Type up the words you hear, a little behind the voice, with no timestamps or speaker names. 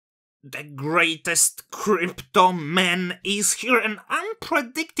The greatest crypto man is here, and I'm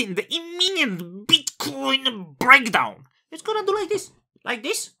predicting the imminent Bitcoin breakdown. It's gonna do like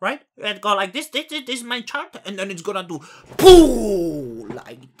this, right? It go like this. This is my chart, and then it's gonna do pooh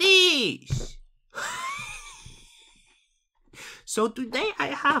like this. So today I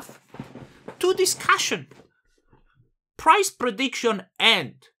have two discussions: price prediction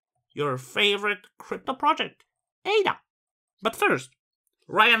and your favorite crypto project, ADA. But first,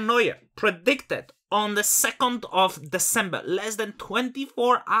 Ryan Neuer predicted on the 2nd of December, less than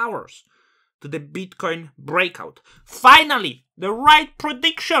 24 hours to the Bitcoin breakout. Finally, the right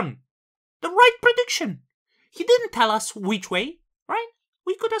prediction. The right prediction. He didn't tell us which way, right?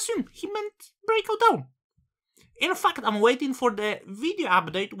 We could assume he meant breakout down. In fact, I'm waiting for the video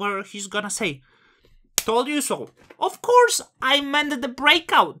update where he's gonna say, "Told you so." Of course, I meant the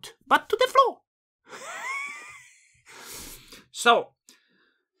breakout, but to the floor. So,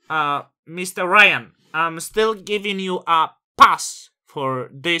 Mr. Ryan, I'm still giving you a pass for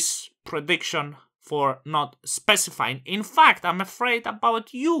this prediction for not specifying. In fact, I'm afraid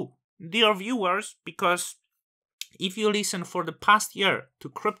about you, dear viewers, because if you listen for the past year to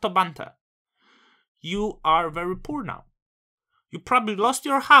Crypto Banter, you are very poor now. You probably lost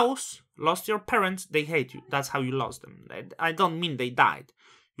your house, lost your parents, they hate you. That's how you lost them. I don't mean they died.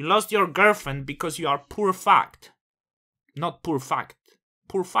 You lost your girlfriend because you are poor fact. Not poor fact.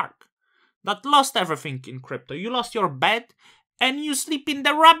 Poor fuck. That lost everything in crypto. You lost your bed and you sleep in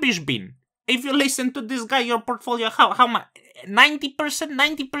the rubbish bin. If you listen to this guy, your portfolio, how much? 90%?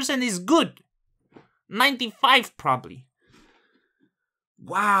 90% is good. 95 probably.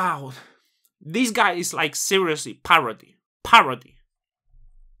 Wow. This guy is like seriously parody. Parody.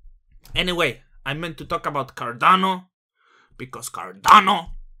 Anyway, I meant to talk about Cardano because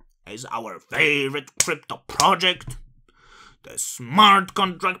Cardano is our favorite crypto project. The smart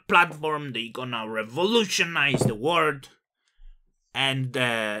contract platform, they gonna revolutionize the world. And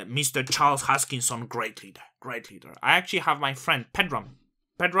Mr. Charles Hoskinson, great leader, great leader. I actually have my friend Pedram.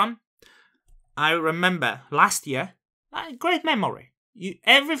 Pedram, I remember last year, great memory.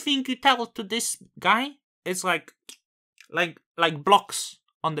 Everything you tell to this guy is like blocks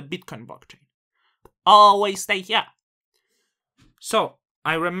on the Bitcoin blockchain. Always stay here. So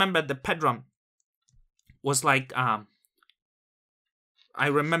I remember the Pedram was like, I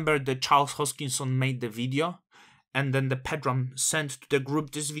remember that Charles Hoskinson made the video, and then the Pedram sent to the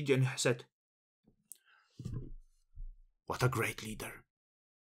group this video and he said, "What a great leader.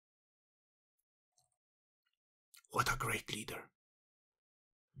 What a great leader."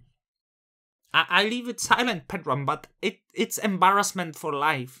 I leave it silent, Pedram, but it's embarrassment for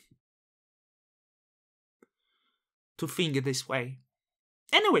life to think this way.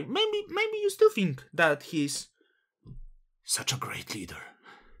 Anyway, maybe you still think that he's such a great leader.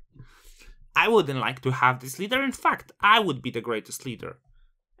 I wouldn't like to have this leader. In fact, I would be the greatest leader.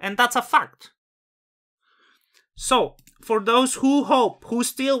 And that's a fact. So, for those who hope, who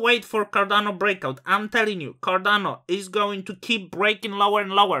still wait for Cardano breakout, I'm telling you, Cardano is going to keep breaking lower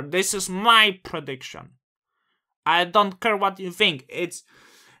and lower. This is my prediction. I don't care what you think.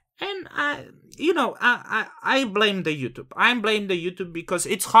 And I blame the YouTube. I blame the YouTube because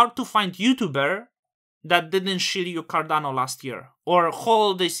it's hard to find YouTuber that didn't shill you Cardano last year or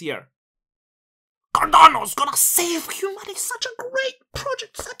whole this year. Cardano's gonna save humanity. Such a great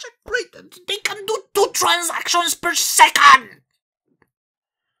project. Such a great. They can do 2 transactions per second.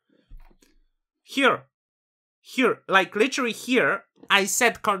 Here, like literally here, I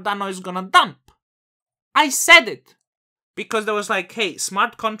said Cardano is gonna dump. I said it because there was like, hey,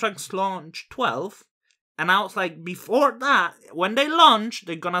 smart contracts launch 12, and I was like, before that, when they launch,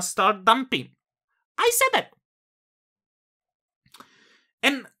 they're gonna start dumping. I said it.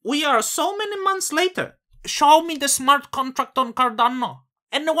 And we are so many months later. Show me the smart contract on Cardano.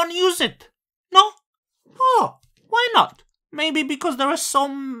 And no one use it. No? Oh, why not? Maybe because there are so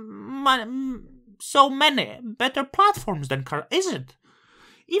many better platforms than Cardano. Is it?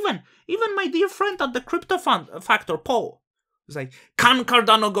 Even my dear friend at the Crypto Factor, Paul, was like, can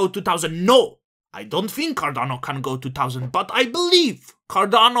Cardano go 2000? No. I don't think Cardano can go 2000, but I believe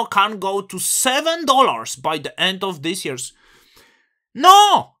Cardano can go to $7 by the end of this year's.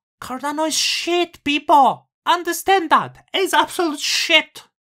 No! Cardano is shit, people! Understand that. It's absolute shit.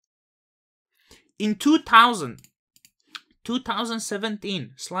 In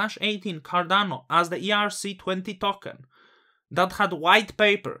 2017/18, Cardano, as the ERC20 token that had white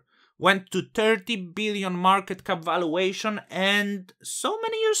paper, went to 30 billion market cap valuation, and so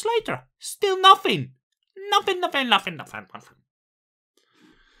many years later, still nothing. Nothing.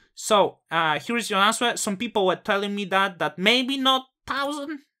 So, here is your answer. Some people were telling me that maybe not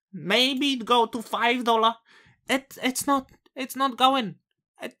 1000, Maybe it go to $5. It's not going.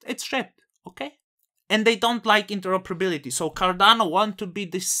 It's shit. Okay. And they don't like interoperability. So Cardano want to be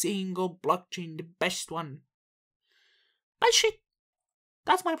the single blockchain, the best one. But shit.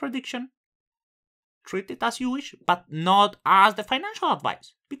 That's my prediction. Treat it as you wish, but not as the financial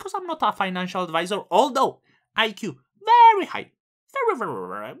advice. Because I'm not a financial advisor, although IQ very high.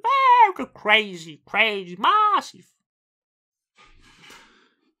 Very crazy, massive.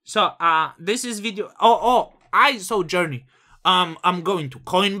 So, this is video. I saw Journey. I'm going to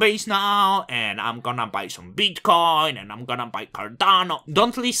Coinbase now, and I'm gonna buy some Bitcoin, and I'm gonna buy Cardano.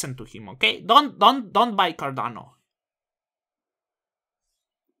 Don't listen to him, okay? Don't buy Cardano.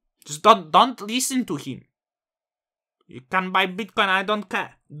 Just don't listen to him. You can buy Bitcoin, I don't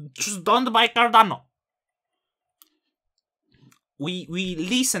care. Just don't buy Cardano. We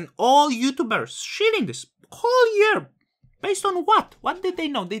listen all YouTubers shitting this whole year. Based on what? What did they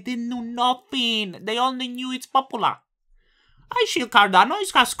know? They didn't know nothing. They only knew it's popular. I shield Cardano.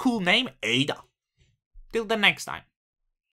 It has cool name, ADA. Till the next time.